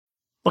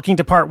Looking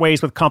to part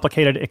ways with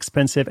complicated,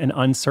 expensive, and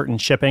uncertain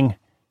shipping?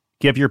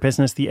 Give your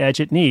business the edge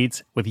it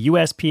needs with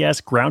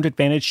USPS Ground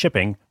Advantage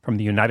shipping from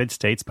the United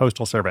States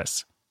Postal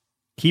Service.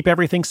 Keep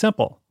everything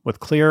simple with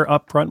clear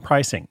upfront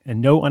pricing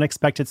and no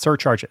unexpected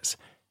surcharges.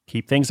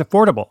 Keep things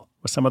affordable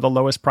with some of the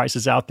lowest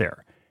prices out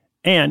there.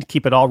 And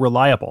keep it all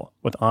reliable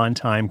with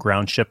on-time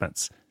ground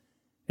shipments.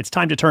 It's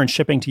time to turn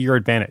shipping to your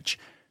advantage.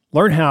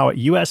 Learn how at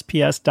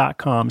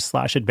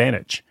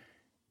USPS.com/advantage.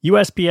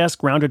 USPS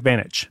Ground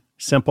Advantage.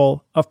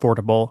 Simple,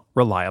 affordable,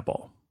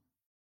 reliable.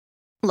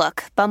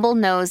 Look, Bumble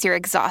knows you're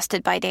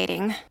exhausted by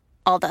dating.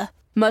 All the,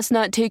 must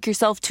not take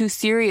yourself too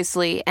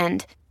seriously,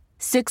 and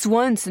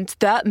 6'1" since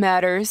that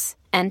matters.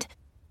 And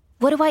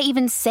what do I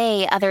even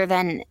say other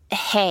than,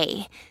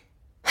 hey?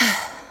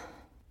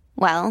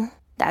 Well,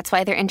 that's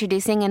why they're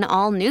introducing an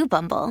all-new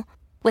Bumble,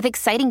 with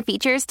exciting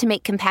features to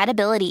make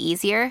compatibility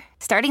easier,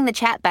 starting the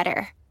chat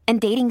better, and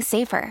dating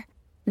safer.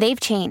 They've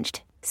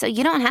changed, so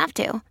you don't have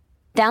to.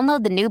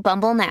 Download the new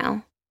Bumble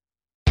now.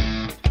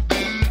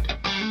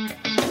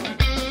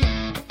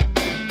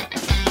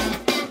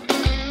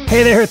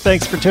 Hey there,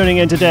 thanks for tuning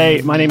in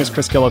today. My name is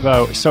Chris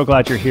Guillebeau. So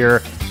glad you're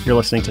here. You're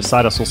listening to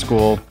Side Hustle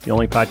School, the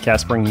only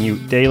podcast bringing you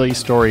daily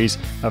stories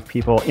of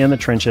people in the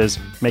trenches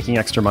making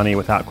extra money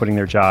without quitting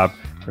their job,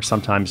 or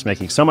sometimes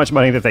making so much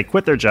money that they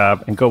quit their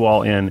job and go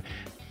all in,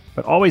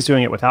 but always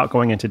doing it without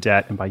going into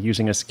debt and by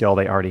using a skill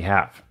they already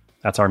have.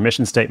 That's our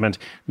mission statement.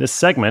 This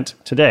segment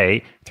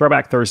today,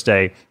 Throwback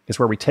Thursday, is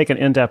where we take an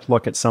in-depth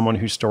look at someone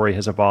whose story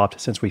has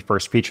evolved since we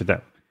first featured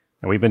them.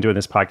 And we've been doing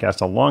this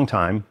podcast a long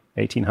time,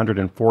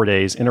 1,804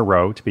 days in a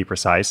row to be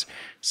precise,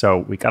 so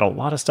we got a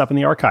lot of stuff in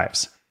the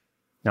archives.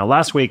 Now,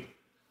 last week,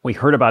 we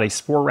heard about a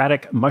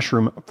sporadic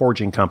mushroom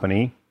foraging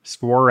company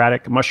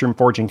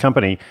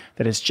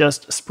that has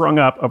just sprung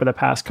up over the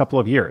past couple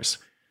of years.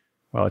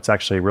 Well, it's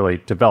actually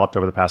really developed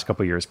over the past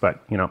couple of years,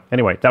 but,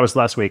 anyway, that was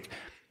last week.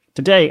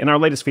 Today, in our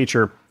latest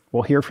feature,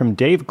 we'll hear from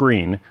Dave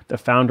Green, the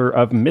founder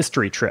of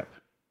Mystery Trip.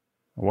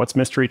 What's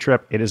Mystery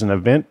Trip? It is an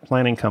event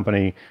planning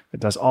company that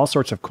does all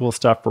sorts of cool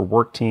stuff for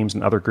work teams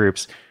and other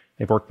groups.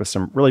 They've worked with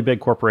some really big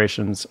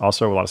corporations,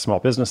 also a lot of small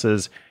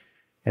businesses.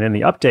 And in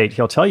the update,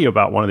 he'll tell you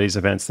about one of these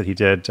events that he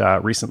did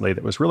recently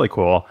that was really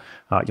cool.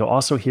 You'll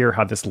also hear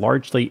how this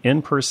largely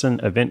in-person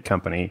event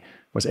company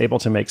was able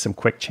to make some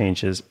quick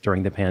changes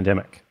during the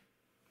pandemic.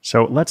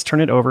 So let's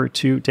turn it over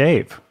to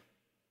Dave.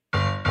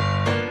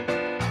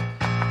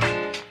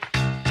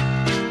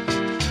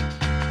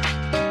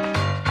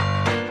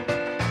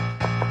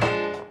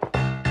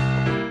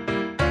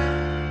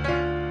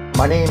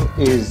 My name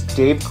is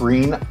Dave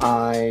Green.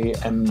 I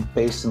am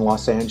based in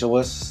Los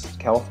Angeles,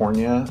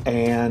 California,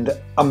 and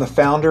I'm the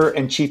founder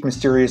and chief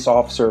mysterious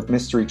officer of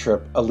Mystery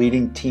Trip, a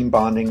leading team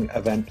bonding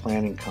event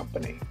planning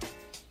company.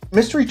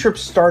 Mystery Trip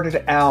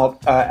started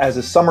out as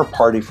a summer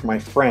party for my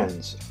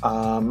friends.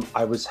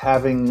 I was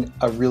having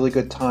a really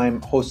good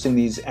time hosting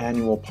these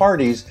annual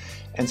parties,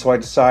 and so I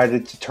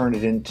decided to turn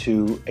it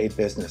into a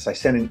business. I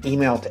sent an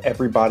email to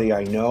everybody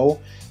I know,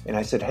 and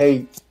I said,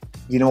 hey,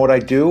 you know what I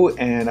do,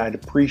 and I'd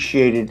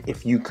appreciate it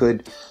if you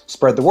could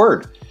spread the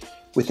word.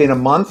 Within a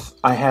month,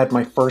 I had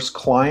my first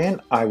client.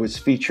 I was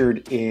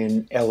featured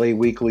in LA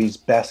Weekly's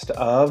Best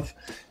Of,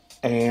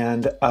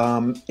 and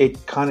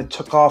it kind of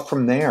took off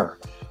from there.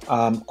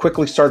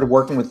 Quickly started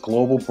working with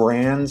global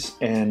brands,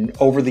 and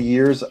over the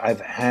years,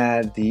 I've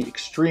had the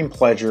extreme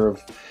pleasure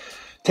of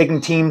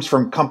taking teams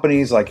from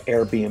companies like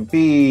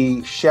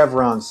Airbnb,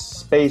 Chevron,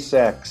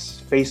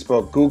 SpaceX,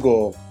 Facebook,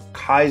 Google,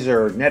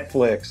 Kaiser,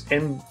 Netflix,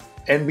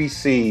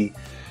 NBC,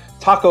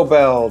 Taco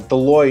Bell,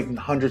 Deloitte, and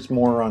hundreds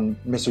more on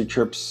mystery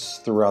trips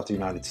throughout the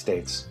United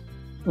States.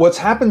 What's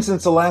happened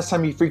since the last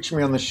time you featured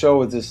me on the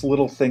show is this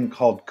little thing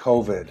called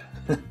COVID.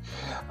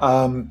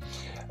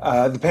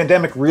 The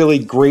pandemic really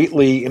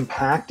greatly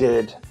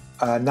impacted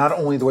not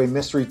only the way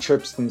mystery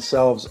trips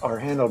themselves are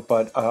handled,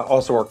 but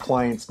also our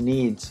clients'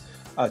 needs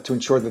to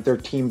ensure that their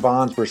team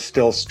bonds were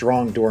still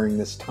strong during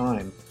this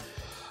time.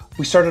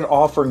 We started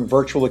offering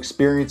virtual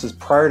experiences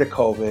prior to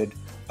COVID,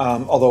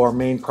 although our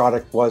main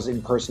product was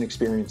in-person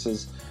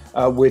experiences,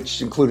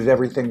 which included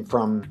everything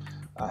from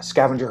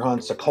scavenger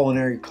hunts to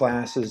culinary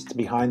classes to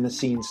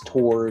behind-the-scenes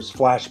tours,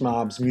 flash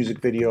mobs, music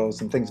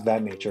videos, and things of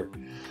that nature.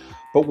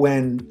 But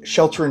when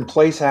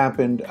shelter-in-place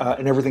happened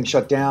and everything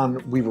shut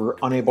down, we were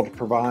unable to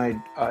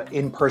provide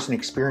in-person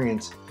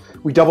experience.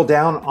 We doubled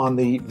down on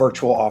the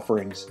virtual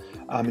offerings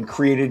and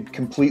created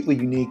completely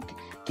unique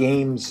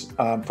games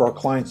for our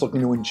clients looking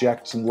to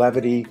inject some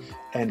levity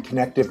and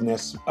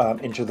connectiveness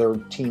into their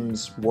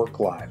team's work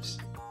lives.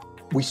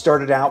 We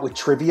started out with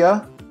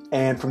trivia,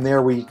 and from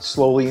there we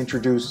slowly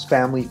introduced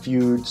Family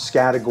Feud,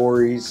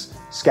 Scattergories,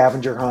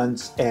 Scavenger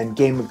Hunts, and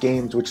Game of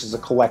Games, which is a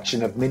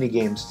collection of mini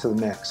games to the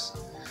mix.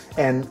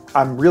 And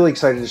I'm really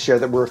excited to share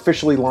that we're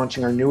officially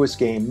launching our newest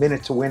game,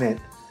 Minute to Win It,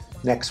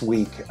 next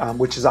week,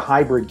 which is a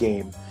hybrid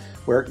game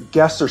where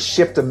guests are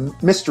shipped a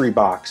mystery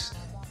box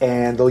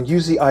and they'll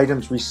use the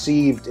items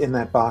received in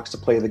that box to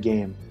play the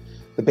game.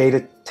 The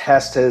beta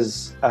test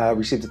has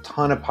received a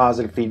ton of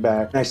positive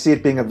feedback, and I see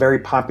it being a very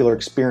popular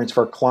experience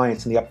for our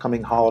clients in the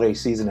upcoming holiday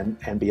season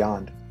and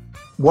beyond.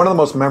 One of the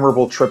most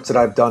memorable trips that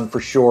I've done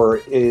for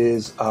sure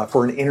is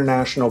for an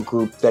international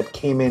group that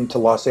came into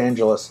Los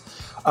Angeles.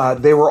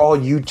 They were all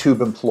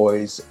YouTube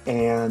employees,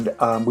 and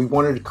we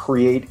wanted to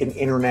create an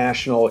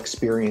international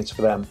experience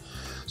for them.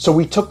 So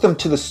we took them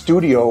to the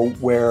studio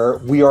where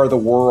We Are the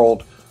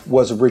World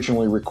was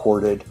originally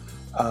recorded,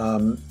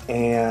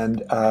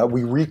 and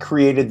we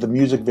recreated the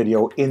music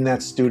video in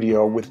that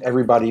studio with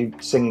everybody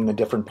singing a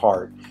different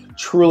part.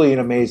 Truly an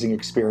amazing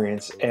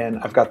experience, and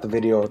I've got the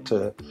video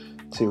to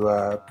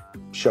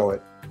show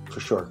it for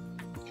sure.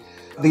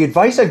 The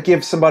advice I'd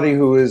give somebody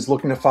who is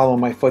looking to follow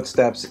my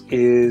footsteps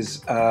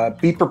is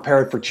be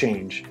prepared for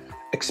change.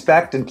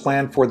 Expect and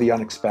plan for the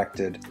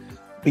unexpected.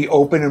 Be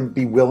open and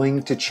be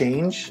willing to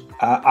change.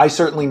 I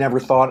certainly never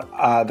thought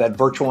that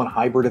virtual and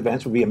hybrid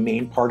events would be a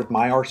main part of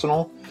my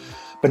arsenal,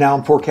 but now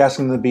I'm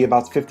forecasting them to be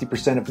about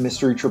 50% of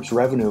Mystery Trip's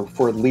revenue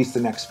for at least the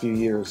next few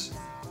years.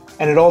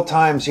 And at all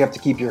times, you have to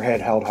keep your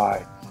head held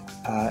high.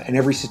 In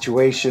every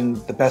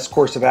situation, the best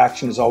course of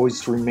action is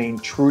always to remain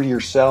true to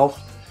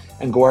yourself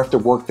and go after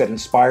work that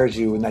inspires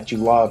you and that you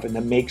love and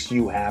that makes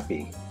you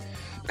happy.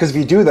 Because if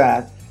you do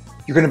that,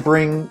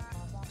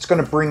 it's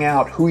going to bring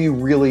out who you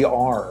really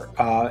are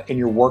in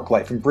your work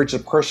life and bridge the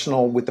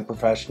personal with the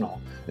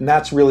professional. And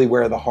that's really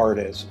where the heart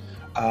is.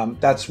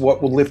 That's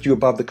what will lift you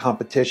above the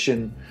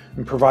competition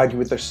and provide you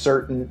with a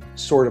certain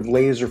sort of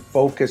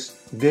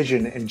laser-focused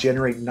vision and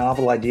generate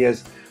novel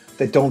ideas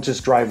that don't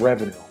just drive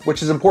revenue,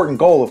 which is an important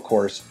goal, of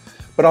course,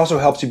 but also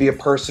helps you be a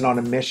person on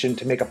a mission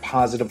to make a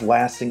positive,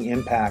 lasting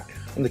impact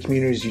on the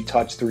communities you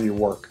touch through your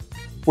work.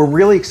 We're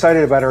really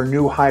excited about our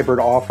new hybrid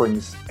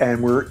offerings,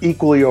 and we're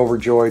equally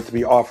overjoyed to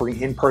be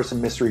offering in-person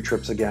mystery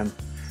trips again.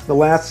 The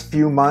last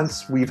few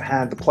months, we've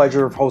had the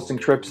pleasure of hosting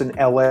trips in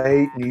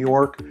LA, New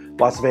York,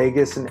 Las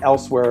Vegas, and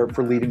elsewhere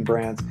for leading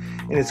brands,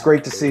 and it's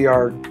great to see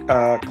our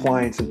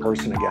clients in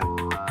person again.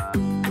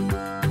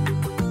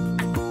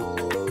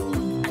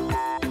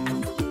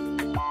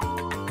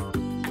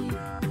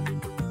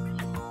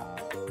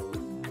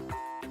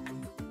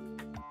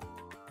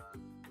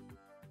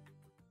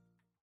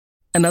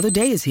 Another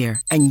day is here,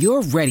 and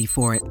you're ready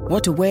for it.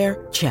 What to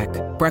wear? Check.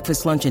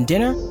 Breakfast, lunch, and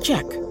dinner?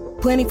 Check.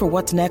 Planning for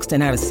what's next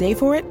and how to save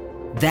for it?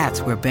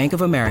 That's where Bank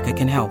of America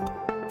can help.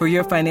 For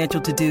your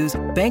financial to-dos,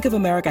 Bank of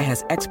America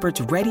has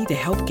experts ready to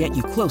help get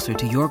you closer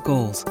to your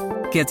goals.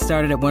 Get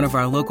started at one of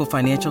our local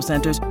financial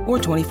centers or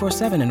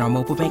 24/7 in our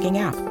mobile banking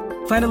app.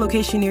 Find a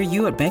location near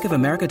you at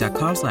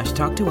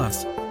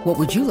bankofamerica.com/talktous. What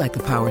would you like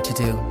the power to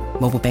do?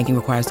 Mobile banking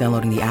requires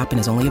downloading the app and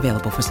is only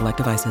available for select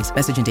devices.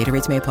 Message and data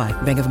rates may apply.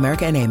 Bank of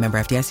America N.A., member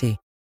FDIC.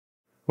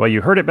 Well,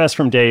 you heard it best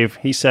from Dave.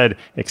 He said,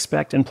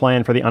 expect and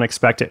plan for the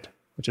unexpected,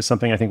 which is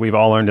something I think we've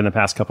all learned in the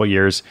past couple of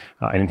years.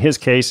 And in his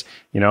case,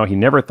 he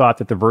never thought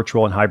that the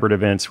virtual and hybrid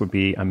events would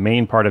be a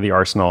main part of the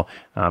arsenal,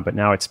 but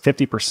now it's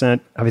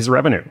 50% of his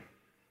revenue.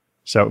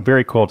 So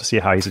very cool to see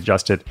how he's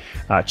adjusted.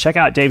 Check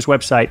out Dave's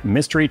website,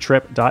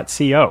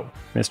 mysterytrip.co,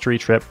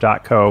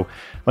 mysterytrip.co.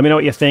 Let me know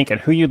what you think and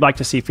who you'd like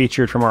to see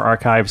featured from our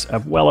archives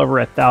of well over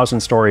 1,000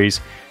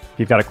 stories. If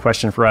you've got a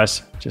question for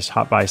us, just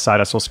hop by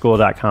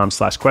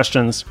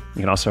sidehustleschool.com/questions.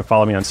 You can also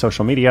follow me on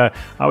social media.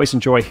 I always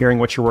enjoy hearing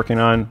what you're working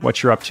on,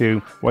 what you're up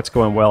to, what's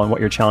going well, and what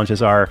your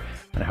challenges are.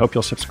 And I hope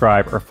you'll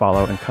subscribe or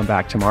follow and come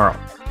back tomorrow.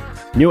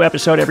 New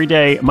episode every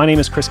day. My name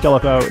is Chris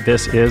Gillipo.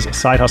 This is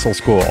Side Hustle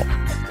School.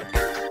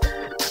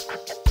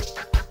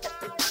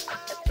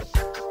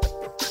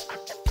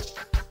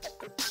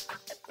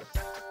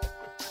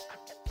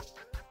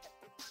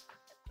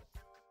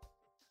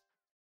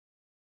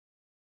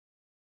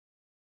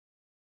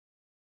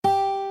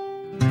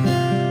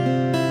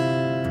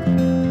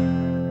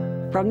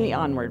 From the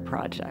Onward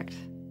Project.